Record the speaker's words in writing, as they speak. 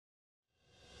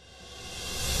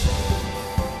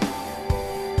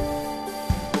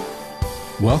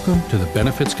Welcome to the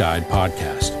Benefits Guide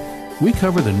podcast. We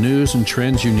cover the news and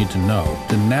trends you need to know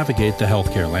to navigate the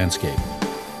healthcare landscape.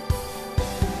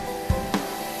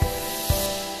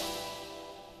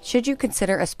 Should you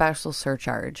consider a spousal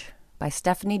surcharge? By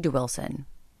Stephanie DeWilson.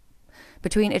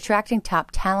 Between attracting top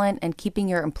talent and keeping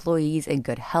your employees in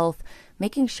good health,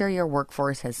 making sure your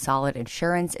workforce has solid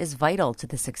insurance is vital to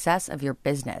the success of your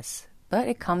business, but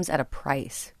it comes at a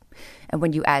price. And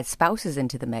when you add spouses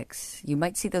into the mix, you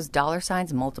might see those dollar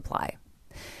signs multiply.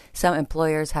 Some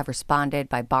employers have responded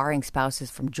by barring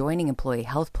spouses from joining employee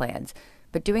health plans,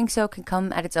 but doing so can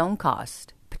come at its own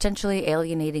cost, potentially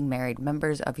alienating married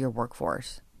members of your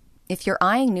workforce. If you're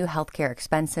eyeing new healthcare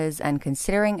expenses and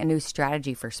considering a new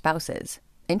strategy for spouses,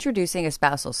 introducing a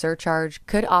spousal surcharge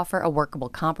could offer a workable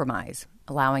compromise,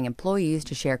 allowing employees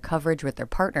to share coverage with their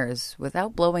partners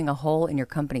without blowing a hole in your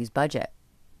company's budget.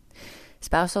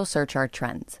 Spousal surcharge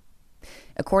trends.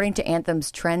 According to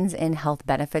Anthem's Trends in Health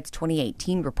Benefits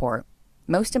 2018 report,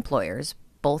 most employers,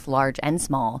 both large and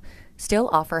small,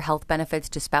 still offer health benefits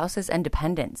to spouses and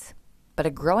dependents, but a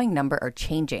growing number are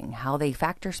changing how they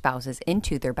factor spouses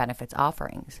into their benefits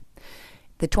offerings.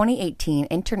 The 2018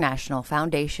 International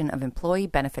Foundation of Employee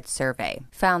Benefits survey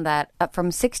found that, up from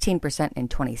 16% in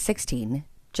 2016,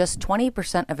 just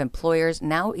 20% of employers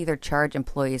now either charge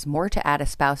employees more to add a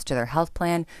spouse to their health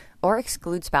plan or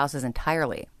exclude spouses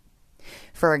entirely.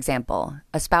 For example,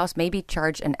 a spouse may be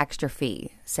charged an extra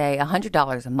fee, say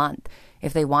 $100 a month,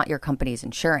 if they want your company's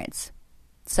insurance.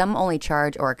 Some only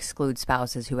charge or exclude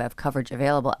spouses who have coverage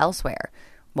available elsewhere,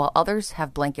 while others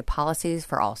have blanket policies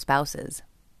for all spouses.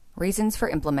 Reasons for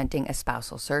implementing a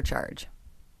spousal surcharge.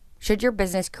 Should your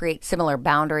business create similar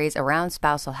boundaries around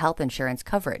spousal health insurance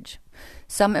coverage?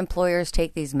 Some employers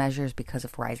take these measures because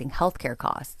of rising healthcare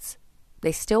costs.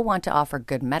 They still want to offer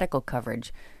good medical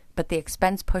coverage, but the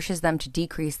expense pushes them to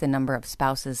decrease the number of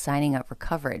spouses signing up for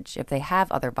coverage if they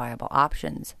have other viable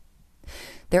options.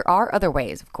 There are other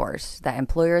ways, of course, that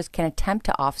employers can attempt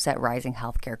to offset rising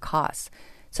healthcare costs,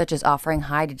 such as offering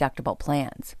high-deductible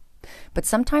plans. But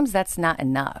sometimes that's not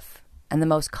enough, and the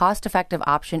most cost-effective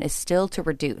option is still to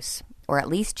reduce, or at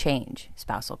least change,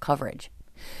 spousal coverage.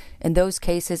 In those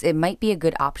cases, it might be a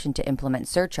good option to implement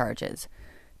surcharges.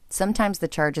 Sometimes the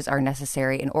charges are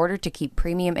necessary in order to keep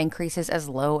premium increases as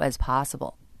low as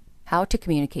possible. How to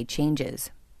communicate changes.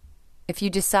 If you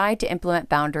decide to implement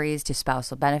boundaries to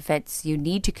spousal benefits, you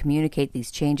need to communicate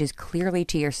these changes clearly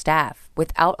to your staff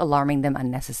without alarming them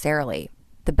unnecessarily.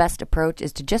 The best approach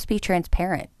is to just be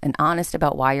transparent and honest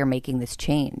about why you're making this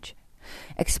change.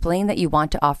 Explain that you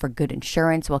want to offer good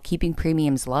insurance while keeping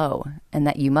premiums low, and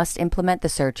that you must implement the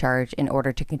surcharge in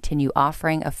order to continue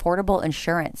offering affordable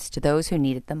insurance to those who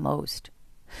need it the most.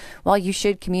 While you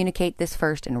should communicate this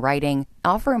first in writing,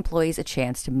 offer employees a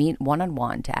chance to meet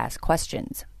one-on-one to ask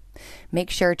questions. Make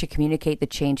sure to communicate the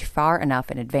change far enough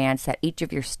in advance that each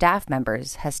of your staff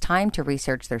members has time to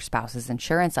research their spouse's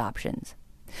insurance options.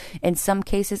 In some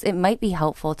cases, it might be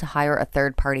helpful to hire a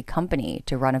third-party company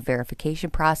to run a verification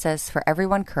process for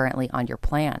everyone currently on your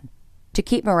plan. To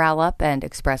keep morale up and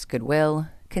express goodwill,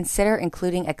 consider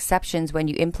including exceptions when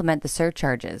you implement the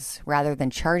surcharges, rather than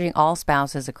charging all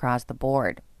spouses across the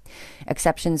board.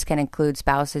 Exceptions can include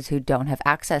spouses who don't have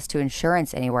access to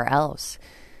insurance anywhere else,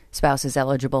 spouses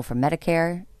eligible for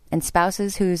Medicare, and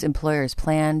spouses whose employer's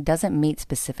plan doesn't meet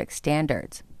specific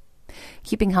standards.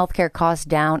 Keeping healthcare costs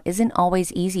down isn't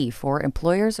always easy for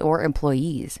employers or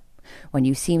employees. When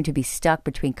you seem to be stuck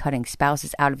between cutting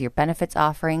spouses out of your benefits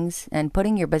offerings and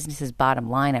putting your business's bottom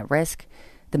line at risk,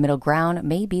 the middle ground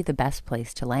may be the best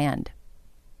place to land.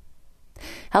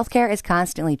 Healthcare is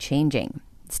constantly changing.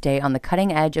 Stay on the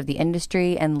cutting edge of the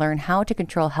industry and learn how to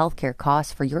control healthcare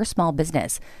costs for your small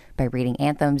business by reading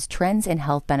Anthem's Trends in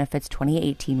Health Benefits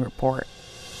 2018 report.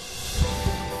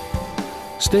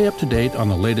 Stay up to date on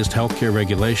the latest healthcare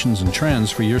regulations and trends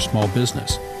for your small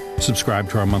business. Subscribe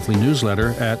to our monthly newsletter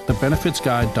at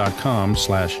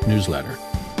thebenefitsguide.com/newsletter.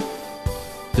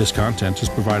 This content is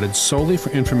provided solely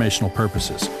for informational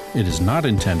purposes. It is not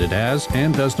intended as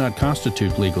and does not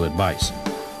constitute legal advice.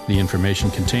 The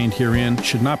information contained herein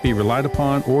should not be relied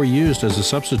upon or used as a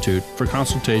substitute for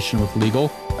consultation with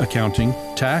legal, accounting,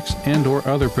 tax, and/or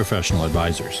other professional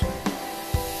advisors.